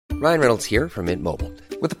Ryan Reynolds here from Mint Mobile.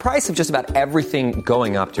 With the price of just about everything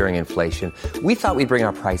going up during inflation, we thought we'd bring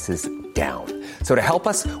our prices down. So to help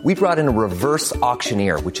us, we brought in a reverse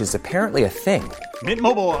auctioneer, which is apparently a thing. Mint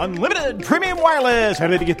Mobile Unlimited Premium Wireless. How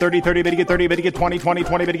to get 30, 30, bit to get 30, bit to get 20, 20,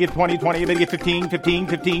 20, bit to get 20, 20, bit to get 15, 15,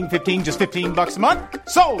 15, 15, just $15 a month?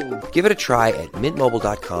 Sold! Give it a try at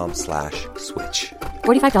mintmobile.com/switch.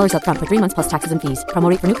 $45 up front for 3 months plus taxes and fees. Promo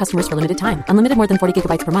rate for new customers for limited time. Unlimited more than 40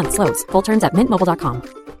 gigabytes per month. Slows full terms at mintmobile.com.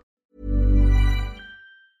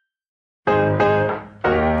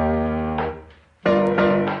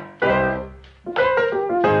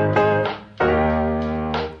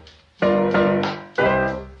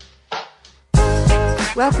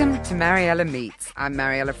 Welcome to Mariella Meets. I'm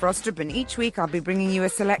Mariella Frostrup, and each week I'll be bringing you a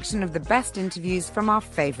selection of the best interviews from our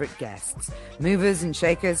favourite guests. Movers and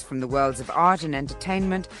shakers from the worlds of art and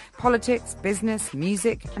entertainment, politics, business,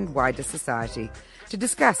 music and wider society, to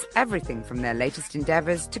discuss everything from their latest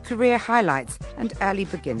endeavours to career highlights and early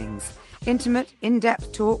beginnings. Intimate,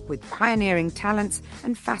 in-depth talk with pioneering talents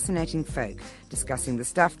and fascinating folk, discussing the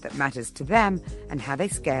stuff that matters to them and how they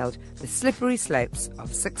scaled the slippery slopes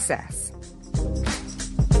of success.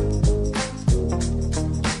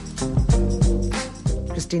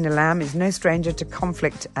 Christina Lamb is no stranger to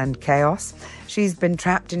conflict and chaos. She's been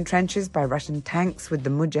trapped in trenches by Russian tanks, with the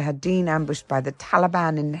Mujahideen ambushed by the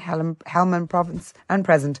Taliban in Helmand province, and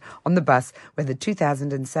present on the bus where the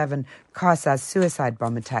 2007 Kharsaz suicide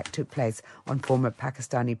bomb attack took place on former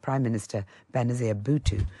Pakistani Prime Minister Benazir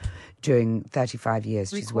Bhutto. During 35 years,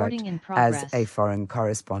 she's worked as a foreign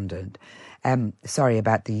correspondent. Sorry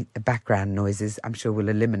about the background noises. I'm sure we'll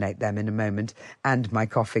eliminate them in a moment, and my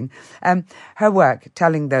coughing. Her work,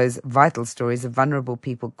 telling those vital stories of vulnerable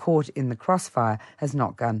people caught in the crossfire, has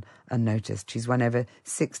not gone unnoticed. She's won over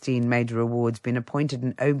 16 major awards, been appointed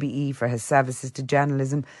an OBE for her services to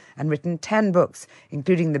journalism, and written 10 books,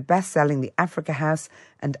 including the best-selling The Africa House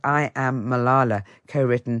and I Am Malala,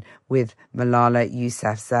 co-written with Malala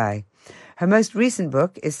Yousafzai. Her most recent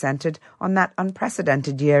book is centred on that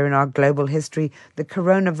unprecedented year in our global history, the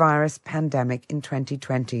coronavirus pandemic in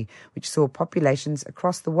 2020, which saw populations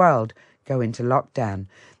across the world go into lockdown.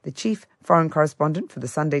 The chief foreign correspondent for the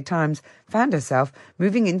Sunday Times found herself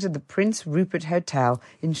moving into the Prince Rupert Hotel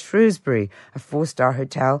in Shrewsbury, a 4-star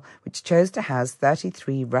hotel which chose to house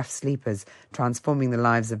 33 rough sleepers, transforming the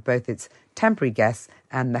lives of both its temporary guests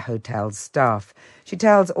and the hotel's staff. She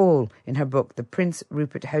tells all in her book, The Prince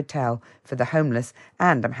Rupert Hotel for the Homeless,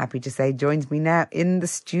 and I'm happy to say joins me now in the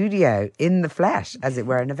studio, in the flesh, as it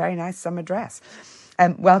were, in a very nice summer dress.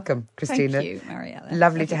 Welcome, Christina. Thank you, Mariella.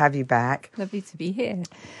 Lovely to have you back. Lovely to be here.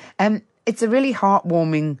 It's a really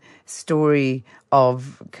heartwarming story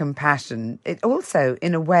of compassion. It also,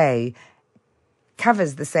 in a way,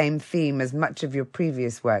 covers the same theme as much of your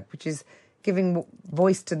previous work, which is giving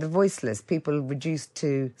voice to the voiceless, people reduced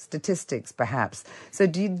to statistics, perhaps. So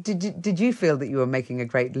did you feel that you were making a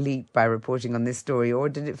great leap by reporting on this story, or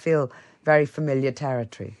did it feel very familiar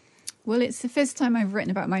territory? Well, it's the first time I've written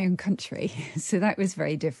about my own country, so that was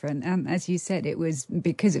very different. As you said, it was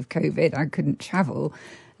because of COVID, I couldn't travel.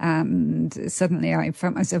 And suddenly I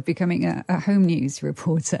found myself becoming a home news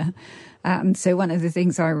reporter. So one of the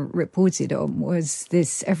things I reported on was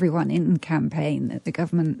this Everyone In campaign that the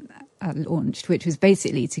government launched, which was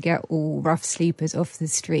basically to get all rough sleepers off the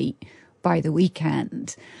street by the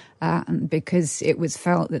weekend, because it was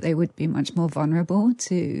felt that they would be much more vulnerable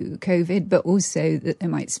to COVID, but also that they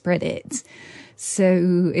might spread it.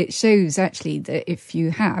 So it shows actually that if you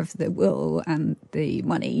have the will and the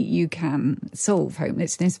money, you can solve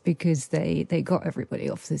homelessness, because they got everybody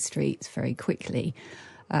off the streets very quickly.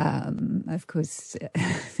 Of course,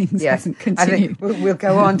 things haven't continued. I think we'll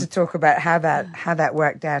go on to talk about how that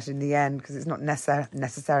worked out in the end, because it's not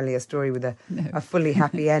necessarily a story with a fully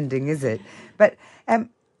happy ending, is it? But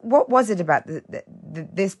what was it about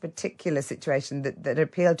this particular situation that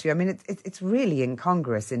appealed to you? I mean, it's really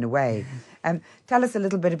incongruous in a way. Tell us a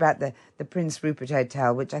little bit about the Prince Rupert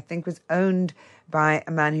Hotel, which I think was owned by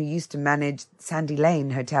a man who used to manage Sandy Lane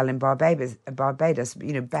Hotel in Barbados.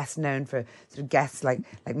 You know, best known for sort of guests like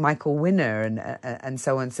Michael Winner and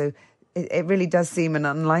so on. So it really does seem an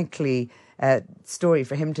unlikely story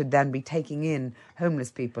for him to then be taking in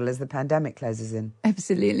homeless people as the pandemic closes in.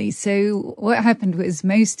 Absolutely. So what happened was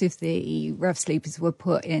most of the rough sleepers were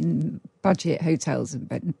put in budget hotels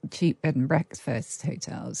and cheap bed and breakfast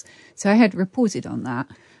hotels. So I had reported on that.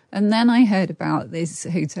 And then I heard about this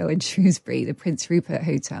hotel in Shrewsbury, the Prince Rupert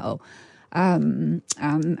Hotel,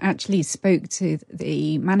 actually spoke to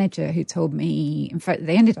the manager, who told me, in fact,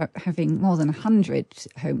 they ended up having more than 100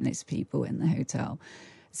 homeless people in the hotel.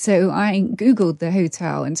 So I Googled the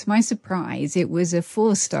hotel, and to my surprise, it was a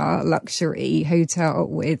 4-star luxury hotel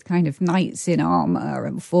with kind of knights in armour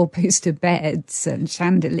and 4-poster beds and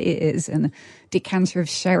chandeliers and a decanter of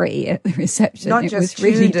sherry at the reception. Not it just was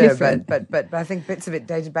really Tudor, different. but I think bits of it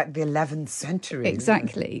dated back to the 11th century.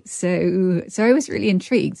 Exactly. So I was really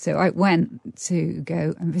intrigued. So I went to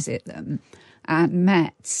go and visit them and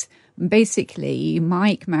met basically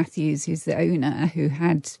Mike Matthews, who's the owner, who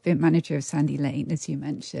had been manager of Sandy Lane, as you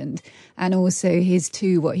mentioned, and also his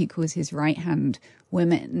 2, what he calls his right-hand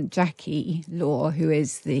women, Jackie Law, who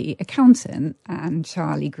is the accountant, and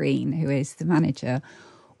Charlie Green, who is the manager,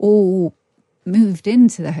 all moved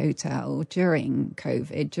into the hotel during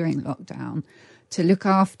COVID, during lockdown, to look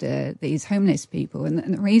after these homeless people. And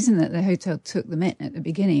the reason that the hotel took them in at the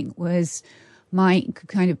beginning was Mike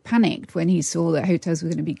kind of panicked when he saw that hotels were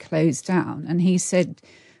going to be closed down. And he said,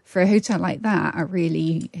 for a hotel like that, a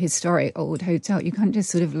really historic old hotel, you can't just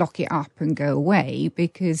sort of lock it up and go away,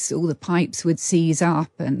 because all the pipes would seize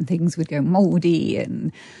up and things would go mouldy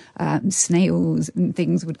and snails and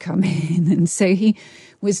things would come in. And so he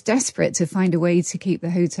was desperate to find a way to keep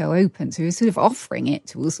the hotel open. So he was sort of offering it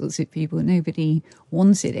to all sorts of people. Nobody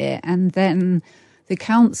wanted it. And then the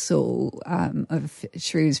council of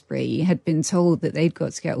Shrewsbury had been told that they'd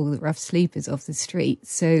got to get all the rough sleepers off the street.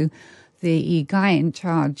 So the guy in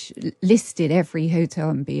charge listed every hotel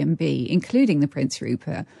and B&B, including the Prince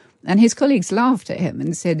Rupert. And his colleagues laughed at him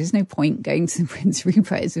and said, there's no point going to the Prince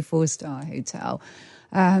Rupert, it's a 4-star hotel.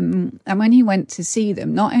 And when he went to see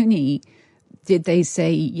them, not only did they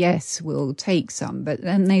say, yes, we'll take some, but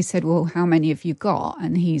then they said, well, how many have you got?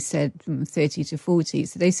 And he said 30 to 40.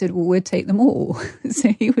 So they said, well, we'll take them all.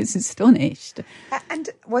 So he was astonished.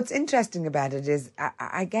 And what's interesting about it is,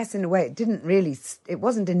 I guess in a way, it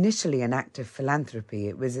wasn't initially an act of philanthropy.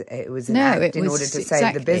 It was an act in order to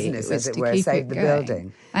save the business, as it were, save the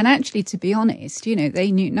building. And actually, to be honest,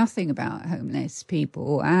 they knew nothing about homeless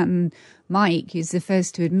people. And Mike is the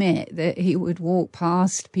first to admit that he would walk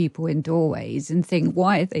past people in doorways and think,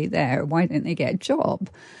 why are they there? Why don't they get a job?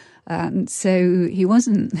 So he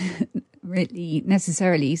wasn't really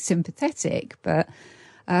necessarily sympathetic, but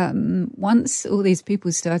once all these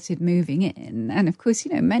people started moving in, and of course,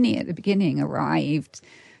 many at the beginning arrived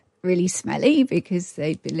really smelly because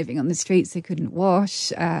they'd been living on the streets, they couldn't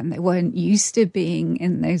wash, they weren't used to being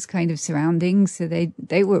in those kind of surroundings, so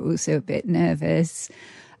they were also a bit nervous.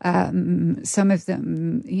 Some of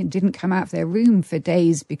them didn't come out of their room for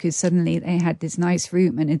days because suddenly they had this nice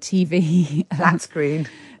room and a TV. Flat screen.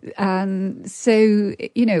 So,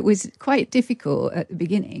 it was quite difficult at the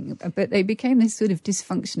beginning, but they became this sort of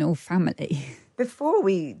dysfunctional family. Before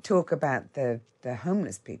we talk about the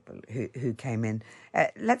homeless people who came in,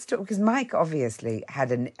 let's talk, because Mike obviously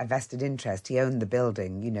had a vested interest. He owned the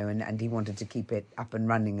building, and he wanted to keep it up and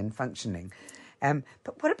running and functioning.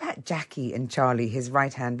 But what about Jackie and Charlie, his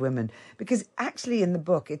right-hand women? Because actually in the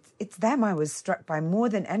book, it's them I was struck by more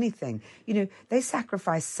than anything. They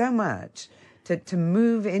sacrificed so much to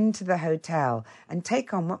move into the hotel and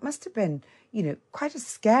take on what must have been, quite a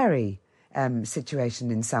scary situation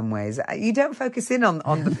in some ways. You don't focus in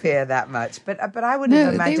on the fear that much, but I wouldn't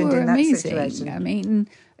have imagined in that amazing. situation. I mean,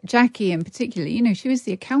 Jackie in particular, she was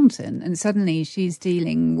the accountant, and suddenly she's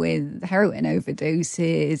dealing with heroin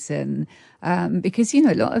overdoses, and because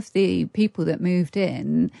a lot of the people that moved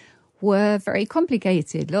in were very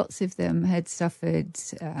complicated. Lots of them had suffered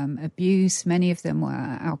abuse. Many of them were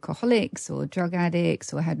alcoholics or drug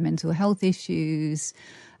addicts or had mental health issues.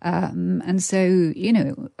 And so,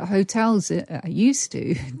 hotels are used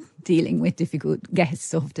to dealing with difficult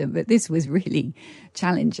guests often, but this was really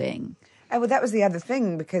challenging. Oh, well, that was the other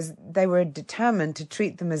thing, because they were determined to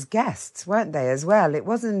treat them as guests, weren't they, as well? It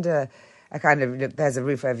wasn't a kind of, look, there's a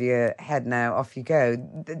roof over your head now, off you go.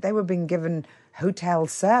 They were being given hotel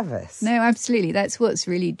service. No, absolutely. That's what's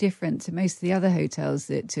really different to most of the other hotels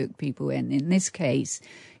that took people in. In this case,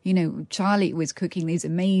 Charlie was cooking these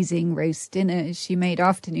amazing roast dinners. She made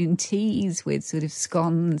afternoon teas with sort of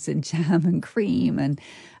scones and jam and cream and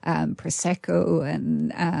Prosecco,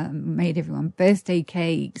 and made everyone birthday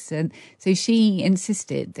cakes. And so she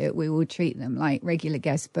insisted that we will treat them like regular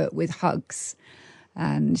guests, but with hugs.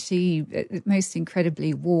 And she, most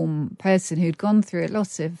incredibly warm person who'd gone through a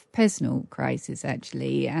lot of personal crisis,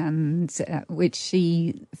 actually, and which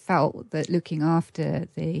she felt that looking after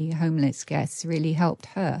the homeless guests really helped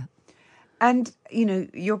her. And,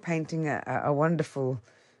 you're painting a wonderful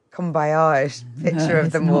kumbaya picture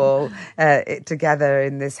of them all together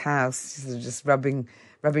in this house, just rubbing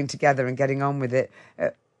together and getting on with it.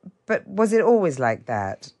 But was it always like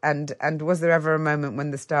that? And was there ever a moment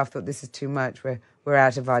when the staff thought, this is too much, we're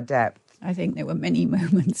out of our depth? I think there were many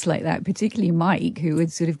moments like that, particularly Mike, who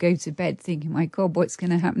would sort of go to bed thinking, my God, what's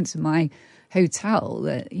going to happen to my hotel?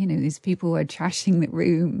 That, these people were trashing the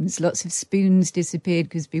rooms. Lots of spoons disappeared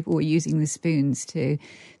because people were using the spoons to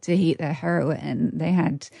heat their heroin. They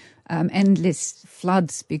had endless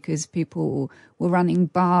floods because people were running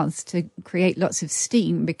baths to create lots of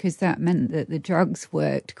steam because that meant that the drugs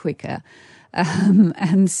worked quicker.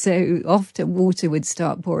 And so often water would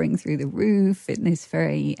start pouring through the roof in this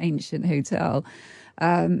very ancient hotel.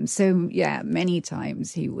 Many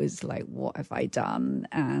times he was like, what have I done?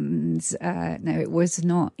 And no, it was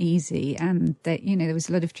not easy. And that, there was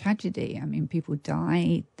a lot of tragedy. I mean, people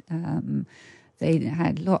died. They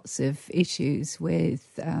had lots of issues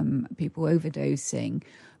with people overdosing.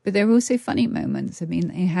 But there were also funny moments. I mean,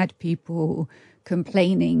 they had people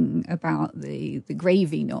complaining about the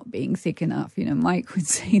gravy not being thick enough. Mike would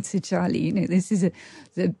say to Charlie, this is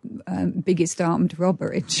the biggest armed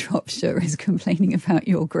robber in Shropshire is complaining about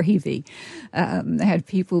your gravy. They had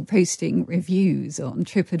people posting reviews on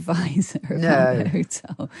TripAdvisor about the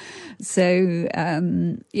hotel. So,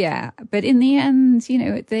 but in the end,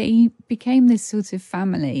 they became this sort of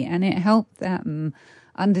family, and it helped them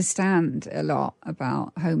understand a lot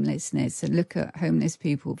about homelessness and look at homeless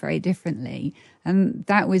people very differently. And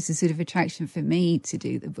that was the sort of attraction for me to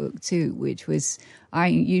do the book too, which was I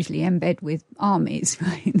usually embed with armies,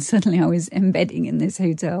 right? And suddenly I was embedding in this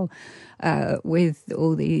hotel with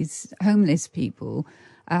all these homeless people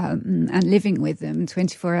and living with them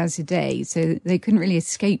 24 hours a day. So they couldn't really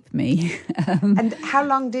escape me. And how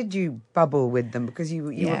long did you bubble with them? Because you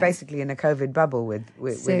were basically in a COVID bubble with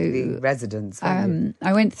the residents.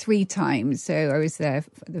 I went 3 times. So I was there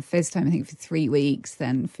for the first time, I think, for 3 weeks,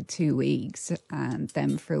 then for 2 weeks, and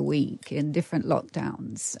then for a week in different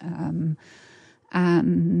lockdowns,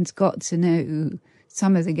 and got to know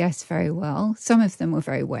some of the guests very well. Some of them were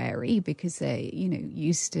very wary because they,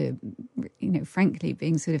 used to, frankly,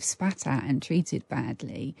 being sort of spat at and treated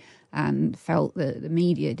badly, and felt that the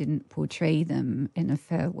media didn't portray them in a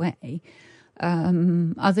fair way.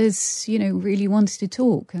 Others, really wanted to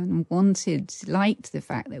talk and liked the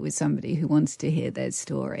fact there was somebody who wanted to hear their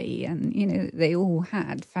story. And, they all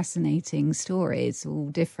had fascinating stories, all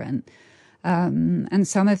different. And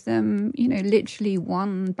some of them, literally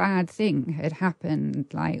one bad thing had happened,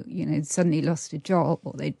 like, suddenly lost a job,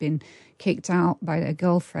 or they'd been kicked out by their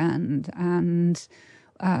girlfriend and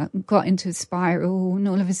got into a spiral, and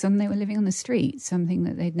all of a sudden they were living on the streets, something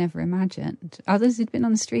that they'd never imagined. Others had been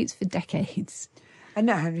on the streets for decades. I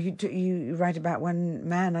know. You write about one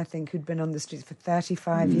man, I think, who'd been on the streets for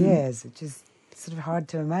 35 years, which is sort of hard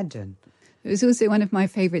to imagine. It was also one of my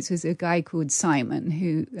favourites was a guy called Simon,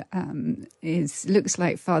 who looks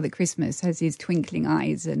like Father Christmas, has his twinkling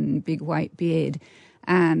eyes and big white beard,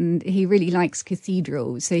 and he really likes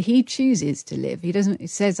cathedrals. So he chooses to live. He doesn't. It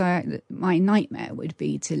says my nightmare would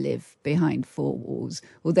be to live behind 4 walls.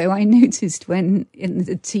 Although I noticed when in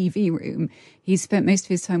the TV room he spent most of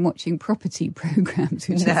his time watching property programmes,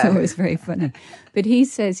 which I thought was very funny. But he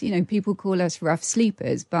says, people call us rough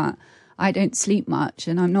sleepers, but I don't sleep much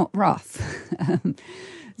and I'm not rough.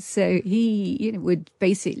 So he would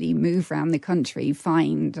basically move around the country,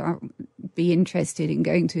 be interested in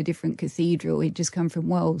going to a different cathedral. He'd just come from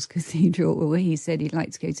Wells Cathedral, where he said he'd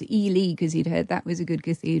like to go to Ely because he'd heard that was a good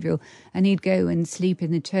cathedral, and he'd go and sleep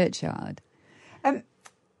in the churchyard.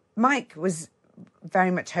 Mike was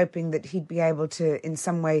very much hoping that he'd be able to in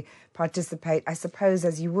some way participate, I suppose,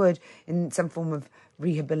 as you would, in some form of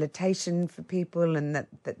rehabilitation for people, and that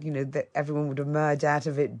everyone would emerge out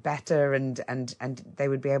of it better and they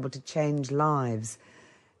would be able to change lives.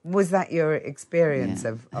 Was that your experience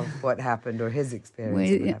of what happened, or his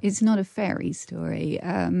experience? Well, it's not a fairy story.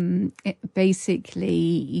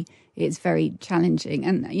 Basically, it's very challenging.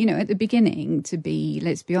 And, at the beginning,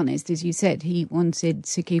 let's be honest, as you said, he wanted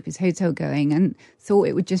to keep his hotel going and thought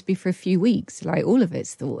it would just be for a few weeks. Like all of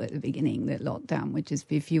us thought at the beginning that lockdown would just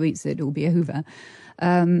be a few weeks, that it'd all be over.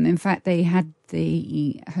 In fact, they had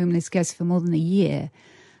the homeless guests for more than a year.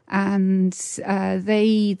 And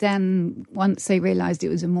they then, once they realised it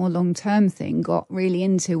was a more long-term thing, got really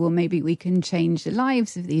into, well, maybe we can change the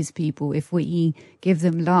lives of these people if we give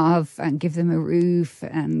them love and give them a roof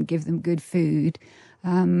and give them good food,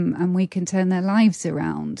 and we can turn their lives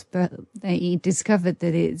around. But they discovered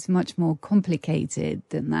that it's much more complicated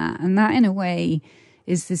than that. And that, in a way,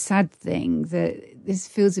 is the sad thing, that this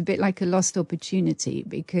feels a bit like a lost opportunity,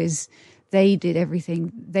 because they did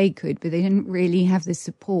everything they could, but they didn't really have the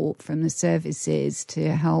support from the services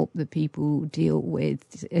to help the people deal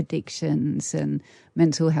with addictions and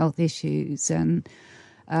mental health issues, and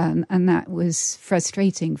that was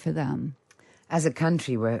frustrating for them. As a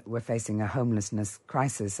country, we're facing a homelessness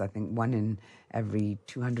crisis. I think 1 in every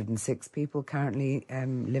 206 people currently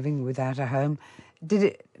living without a home.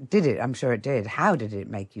 Did it? I'm sure it did. How did it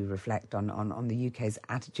make you reflect on the UK's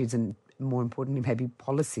attitudes and, more importantly, maybe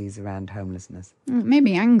policies around homelessness? It made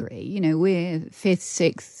me angry. You know, we're 5th,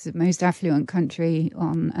 6th most affluent country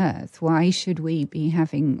on earth. Why should we be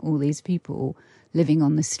having all these people living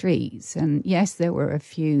on the streets? And yes, there were a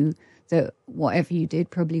few that whatever you did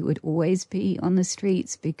probably would always be on the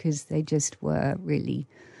streets because they just were really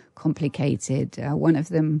complicated. One of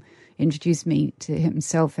them introduced me to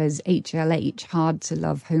himself as HLH, hard to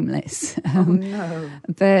love homeless. Oh, no.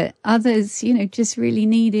 But others, you know, just really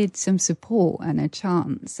needed some support and a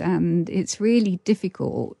chance. And it's really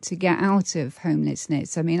difficult to get out of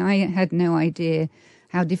homelessness. I mean, I had no idea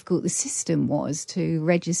how difficult the system was to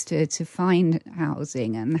register to find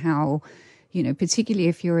housing and how, you know, particularly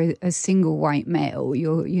if you're a single white male,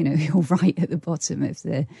 you're right at the bottom of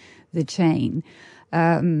the chain.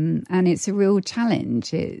 And it's a real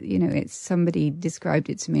challenge. It's somebody described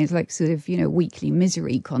it to me as like sort of, weekly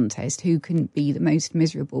misery contest. Who can be the most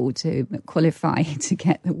miserable to qualify to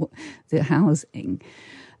get the housing?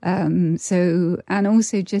 And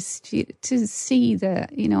also just to see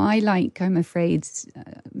that, I'm afraid,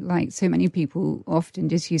 like so many people often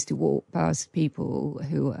just used to walk past people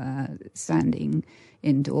who are standing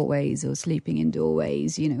in doorways or sleeping in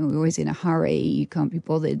doorways, always in a hurry. You can't be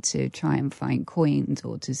bothered to try and find coins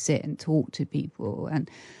or to sit and talk to people.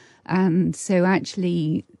 And so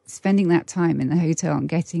actually spending that time in the hotel and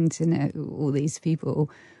getting to know all these people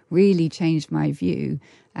really changed my view.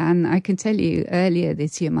 And I can tell you, earlier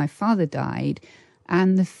this year, my father died.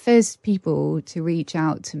 And the first people to reach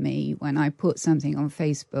out to me when I put something on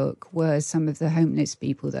Facebook were some of the homeless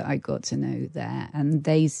people that I got to know there. And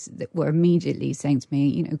they were immediately saying to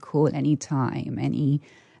me, call any time,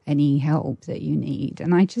 any help that you need.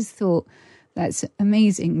 And I just thought that's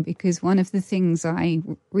amazing, because one of the things I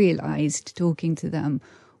realized talking to them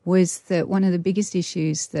was that one of the biggest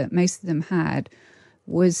issues that most of them had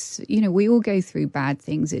was, we all go through bad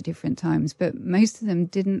things at different times, but most of them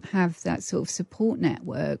didn't have that sort of support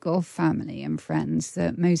network of family and friends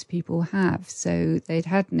that most people have. So they'd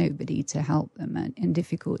had nobody to help them in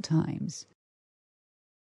difficult times.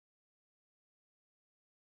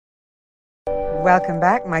 Welcome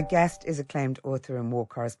back. My guest is acclaimed author and war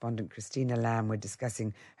correspondent Christina Lamb. We're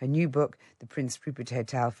discussing her new book, The Prince Rupert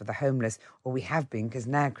Hotel for the Homeless, or we have been, because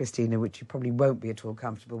now, Christina, which you probably won't be at all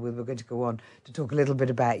comfortable with, we're going to go on to talk a little bit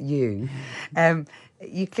about you.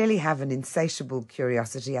 You clearly have an insatiable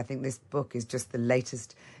curiosity. I think this book is just the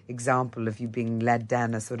latest example of you being led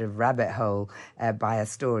down a sort of rabbit hole by a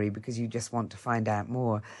story, because you just want to find out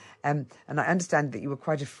more. And I understand that you were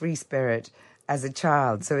quite a free spirit as a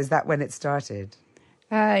child. So is that when it started?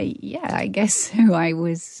 Yeah, I guess so. I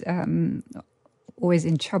was always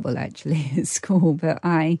in trouble, actually, at school, but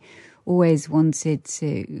I always wanted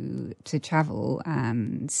to travel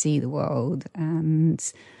and see the world.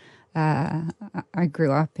 And I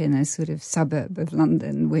grew up in a sort of suburb of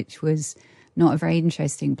London, which was not a very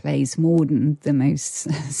interesting place, Morden, the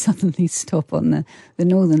most southerly stop on the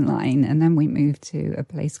Northern Line. And then we moved to a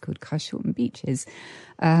place called Carshalton Beaches.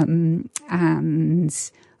 And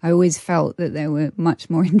I always felt that there were much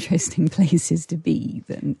more interesting places to be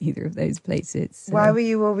than either of those places. Why were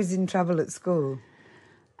you always in trouble at school?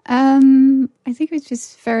 I think I was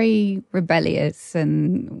just very rebellious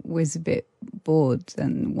and was a bit bored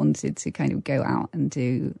and wanted to kind of go out and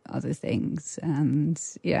do other things. And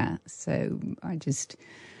yeah, so I just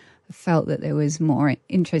felt that there was more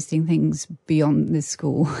interesting things beyond the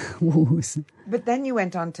school walls. But then you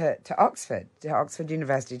went on to Oxford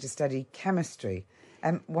University to study chemistry.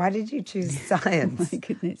 Why did you choose science? Oh my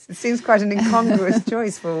goodness. It seems quite an incongruous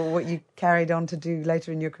choice for what you carried on to do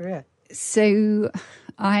later in your career. So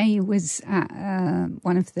I was at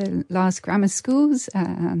one of the last grammar schools,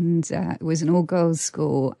 and it was an all-girls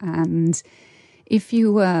school. And if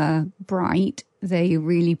you were bright, they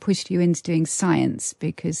really pushed you into doing science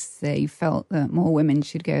because they felt that more women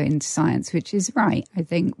should go into science, which is right, I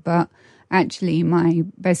think. But actually, my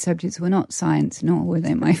best subjects were not science, nor were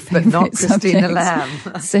they my favourite But not Christina subjects.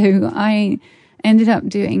 Lamb. So I ended up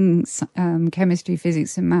doing chemistry,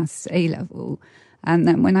 physics and maths A-level. And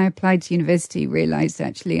then when I applied to university, realised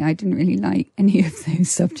actually I didn't really like any of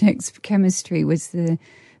those subjects. Chemistry was the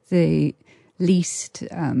least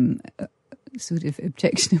sort of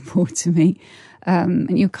objectionable to me.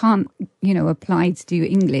 And you can't, apply to do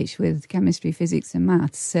English with chemistry, physics and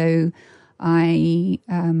maths. So I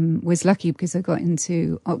was lucky because I got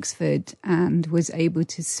into Oxford and was able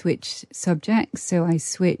to switch subjects. So I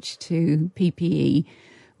switched to PPE,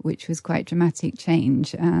 which was quite dramatic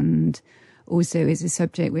change, and also is a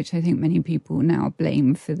subject which I think many people now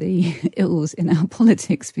blame for the ills in our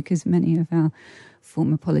politics, because many of our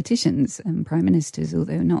former politicians and prime ministers,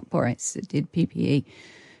 although not Boris, did PPE.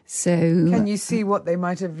 So can you see what they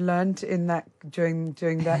might have learnt in that during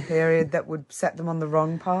that period that would set them on the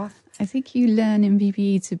wrong path? I think you learn in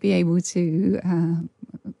PPE to be able to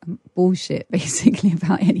bullshit basically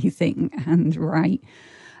about anything and write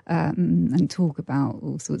and talk about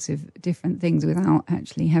all sorts of different things without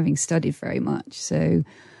actually having studied very much. So,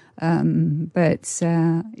 I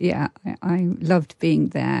loved being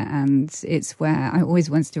there, and it's where I always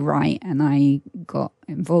wanted to write, and I got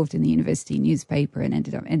involved in the university newspaper and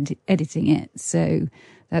ended up editing it. So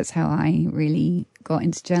that's how I really got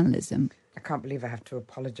into journalism. I can't believe I have to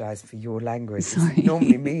apologise for your language. Sorry. It's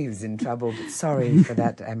normally me who's in trouble, but sorry for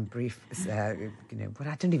that brief, I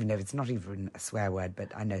don't even know if it's not even a swear word,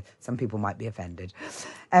 but I know some people might be offended.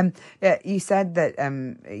 You said that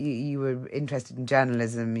you were interested in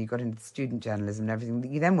journalism, you got into student journalism and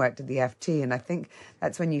everything. You then worked at the FT, and I think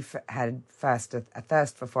that's when you had first a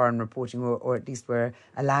thirst for foreign reporting, or at least were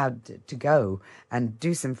allowed to go and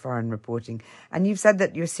do some foreign reporting. And you've said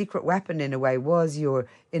that your secret weapon, in a way, was your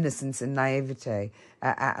innocence and naivete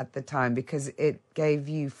at the time, because it gave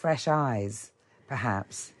you fresh eyes,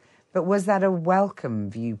 perhaps. But was that a welcome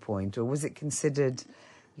viewpoint, or was it considered,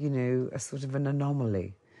 a sort of an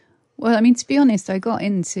anomaly? Well, I mean, to be honest, I got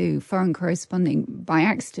into foreign corresponding by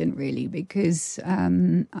accident, really, because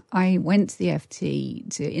I went to the FT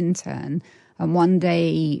to intern, and one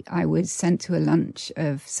day I was sent to a lunch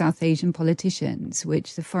of South Asian politicians,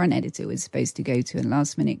 which the foreign editor was supposed to go to and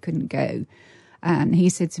last minute couldn't go. And he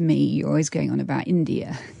said to me, "You're always going on about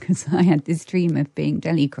India," because I had this dream of being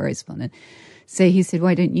Delhi correspondent. So he said,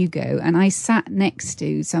 "Why don't you go?" And I sat next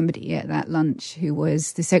to somebody at that lunch who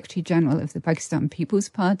was the Secretary General of the Pakistan People's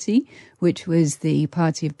Party, which was the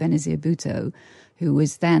party of Benazir Bhutto, who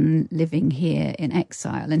was then living here in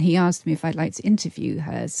exile. And he asked me if I'd like to interview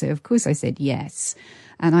her. So, of course, I said yes.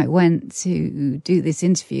 And I went to do this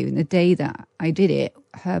interview. And the day that I did it,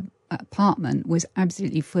 her apartment was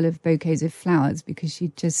absolutely full of bouquets of flowers because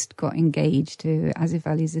she'd just got engaged to Asif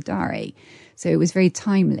Ali Zardari. So it was very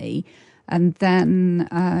timely. And then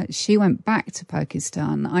she went back to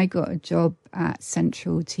Pakistan. I got a job at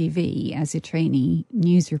Central TV as a trainee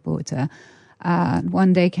news reporter.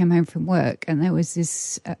 One day I came home from work and there was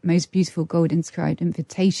this most beautiful gold-inscribed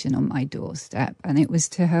invitation on my doorstep. And it was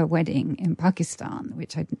to her wedding in Pakistan,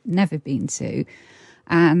 which I'd never been to.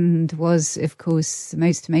 And was, of course, the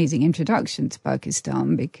most amazing introduction to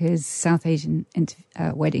Pakistan, because South Asian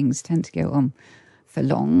weddings tend to go on for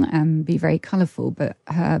long and be very colourful. But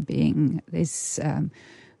her being this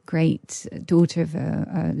great daughter of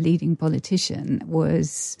a leading politician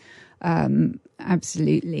was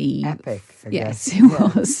absolutely epic. Yes, it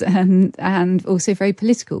was, and also very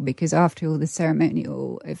political, because after all the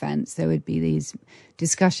ceremonial events, there would be these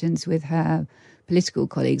discussions with her political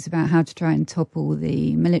colleagues about how to try and topple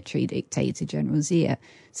the military dictator, General Zia.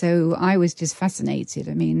 So I was just fascinated.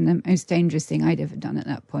 I mean, the most dangerous thing I'd ever done at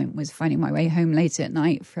that point was finding my way home late at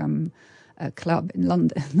night from a club in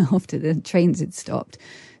London after the trains had stopped.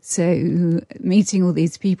 So meeting all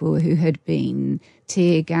these people who had been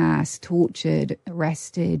tear gassed, tortured,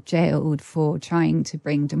 arrested, jailed for trying to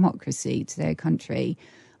bring democracy to their country,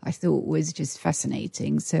 I thought was just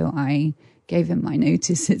fascinating. So I gave him my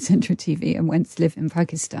notice at Central TV and went to live in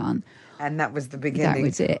Pakistan. And that was the beginning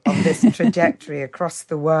of this trajectory across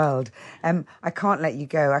the world. I can't let you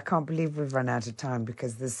go. I can't believe we've run out of time,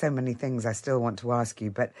 because there's so many things I still want to ask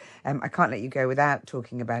you. But I can't let you go without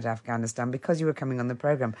talking about Afghanistan, because you were coming on the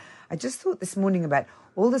programme. I just thought this morning about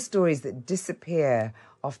all the stories that disappear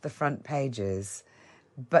off the front pages,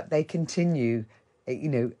 but they continue,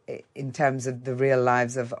 in terms of the real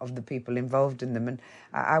lives of the people involved in them. And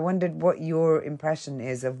I wondered what your impression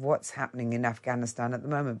is of what's happening in Afghanistan at the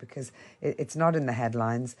moment, because it's not in the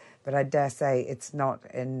headlines, but I dare say it's not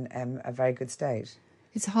in a very good state.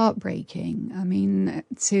 It's heartbreaking. I mean,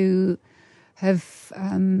 to have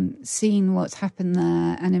seen what's happened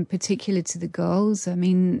there, and in particular to the girls. I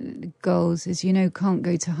mean, the girls, as you know, can't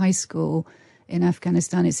go to high school in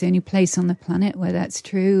Afghanistan. It's the only place on the planet where that's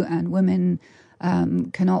true, and women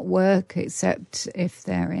cannot work except if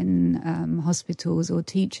they're in hospitals or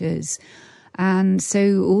teachers. And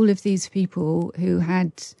so all of these people who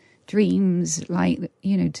had dreams, like,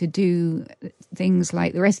 to do things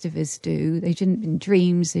like the rest of us do, they shouldn't have been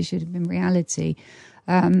dreams, they should have been reality,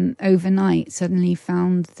 overnight suddenly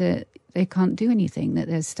found that they can't do anything, that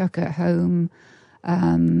they're stuck at home.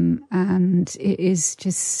 And it is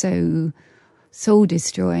just so soul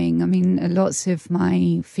destroying. I mean, lots of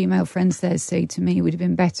my female friends there say to me it would have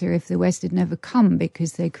been better if the West had never come,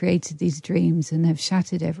 because they created these dreams and have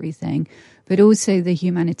shattered everything. But also the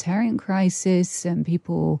humanitarian crisis, and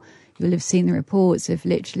people, you'll have seen the reports of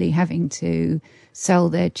literally having to sell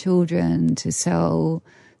their children, to sell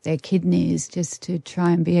their kidneys just to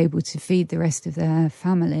try and be able to feed the rest of their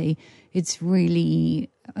family. It's really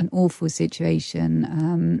an awful situation,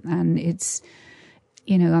 and it's,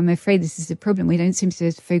 you know, I'm afraid this is the problem. We don't seem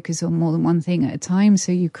to focus on more than one thing at a time.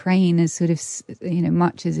 So Ukraine is sort of, you know,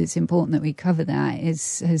 much as it's important that we cover that,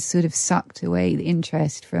 has sort of sucked away the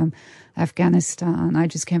interest from Afghanistan. I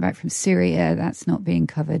just came back from Syria. That's not being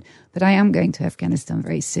covered. But I am going to Afghanistan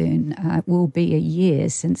very soon. It will be a year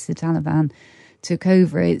since the Taliban took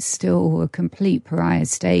over. It's still a complete pariah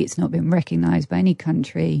state. It's not been recognised by any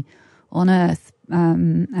country on earth.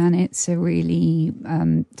 And it's a really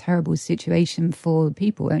terrible situation for the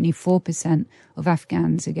people. Only 4% of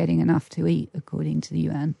Afghans are getting enough to eat, according to the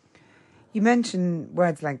UN. You mentioned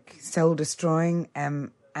words like soul-destroying,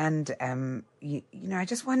 you know, I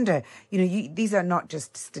just wonder, you know, these are not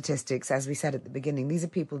just statistics, as we said at the beginning. These are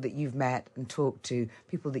people that you've met and talked to,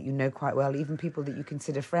 people that you know quite well, even people that you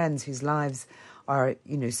consider friends whose lives are,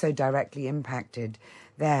 you know, so directly impacted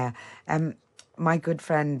there. My good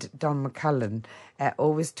friend Don McCullen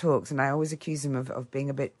always talks, and I always accuse him of being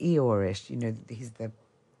a bit Eeyore-ish. You know, he's the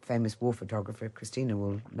famous war photographer. Christina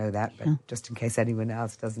will know that, but just in case anyone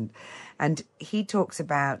else doesn't. And he talks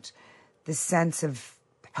about the sense of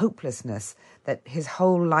hopelessness that his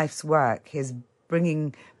whole life's work, his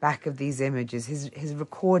bringing back of these images, his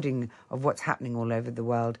recording of what's happening all over the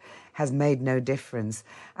world has made no difference.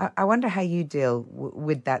 I wonder how you deal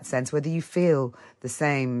with that sense, whether you feel the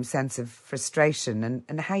same sense of frustration,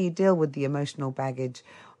 and how you deal with the emotional baggage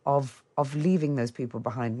of leaving those people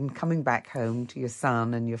behind and coming back home to your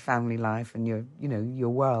son and your family life and your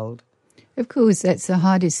world. Of course, that's the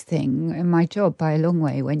hardest thing in my job by a long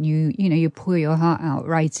way, when you pour your heart out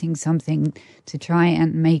writing something to try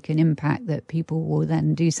and make an impact that people will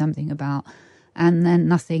then do something about, and then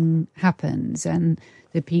nothing happens. And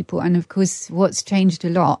the people, and of course what's changed a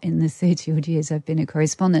lot in the 30 odd years I've been a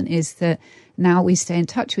correspondent is that now we stay in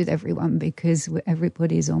touch with everyone because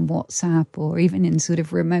everybody's on WhatsApp, or even in sort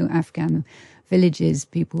of remote Afghan villages,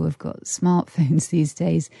 people have got smartphones these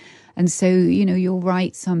days. And so, you know, you'll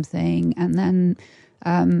write something and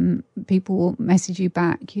then people will message you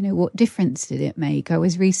back, you know, what difference did it make? I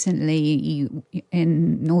was recently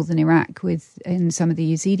in northern Iraq in some of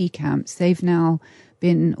the Yazidi camps. They've now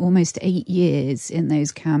been almost 8 years in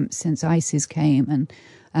those camps since ISIS came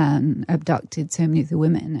and abducted so many of the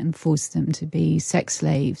women and forced them to be sex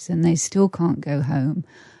slaves, and they still can't go home.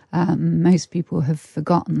 Most people have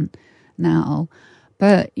forgotten now.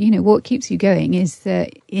 But, you know, what keeps you going is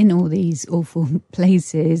that in all these awful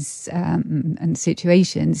places and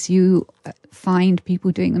situations, you find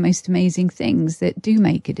people doing the most amazing things that do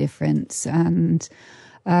make a difference. And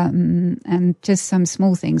just some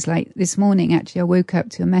small things, like this morning, actually, I woke up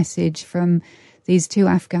to a message from these 2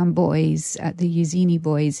 Afghan boys, the Yazidi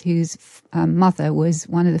boys, whose mother was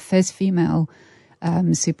one of the first female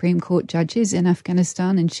Supreme Court judges in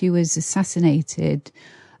Afghanistan, and she was assassinated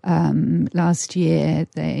last year.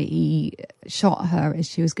 They shot her as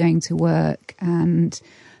she was going to work, and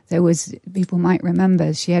there was, people might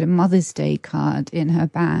remember, she had a Mother's Day card in her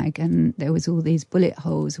bag, and there was all these bullet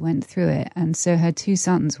holes went through it, and so her 2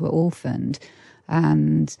 sons were orphaned.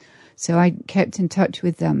 And so I kept in touch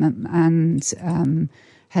with them, and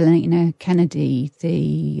Helena Kennedy,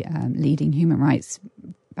 the leading human rights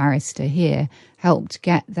barrister here, helped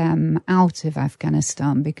get them out of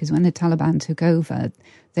Afghanistan, because when the Taliban took over,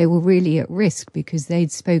 they were really at risk because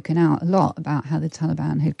they'd spoken out a lot about how the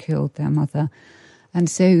Taliban had killed their mother. And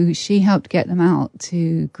so she helped get them out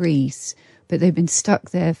to Greece, but they've been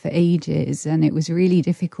stuck there for ages, and it was really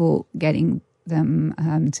difficult getting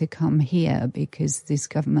them to come here because this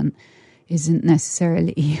government isn't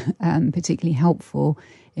necessarily particularly helpful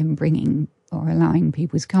in bringing or allowing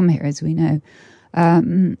people to come here, as we know.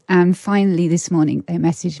 And finally this morning they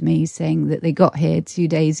messaged me saying that they got here 2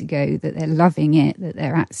 days ago, that they're loving it, that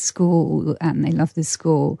they're at school and they love the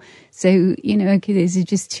school. So, you know, okay, these are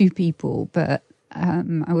just 2 people, but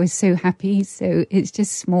I was so happy. So it's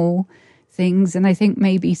just small things. And I think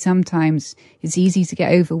maybe sometimes it's easy to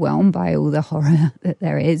get overwhelmed by all the horror that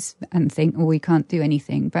there is and think, oh, we can't do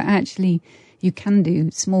anything. But actually, you can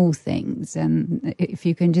do small things. And if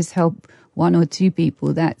you can just help 1 or 2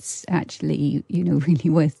 people, that's actually, you know, really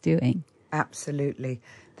worth doing. Absolutely.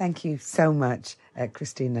 Thank you so much,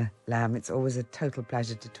 Christina Lamb. It's always a total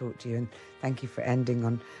pleasure to talk to you. And thank you for ending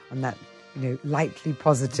on that lightly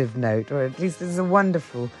positive note, or at least there's a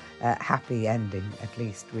wonderful, happy ending, at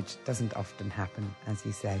least, which doesn't often happen, as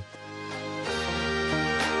you say.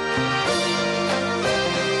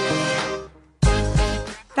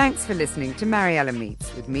 Thanks for listening to Mariella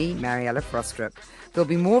Meets with me, Mariella Frostrup. There'll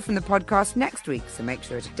be more from the podcast next week, so make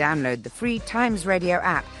sure to download the free Times Radio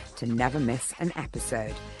app to never miss an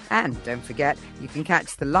episode. And don't forget, you can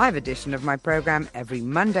catch the live edition of my programme every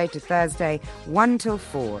Monday to Thursday, 1 till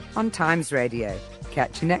 4 on Times Radio.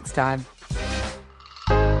 Catch you next time.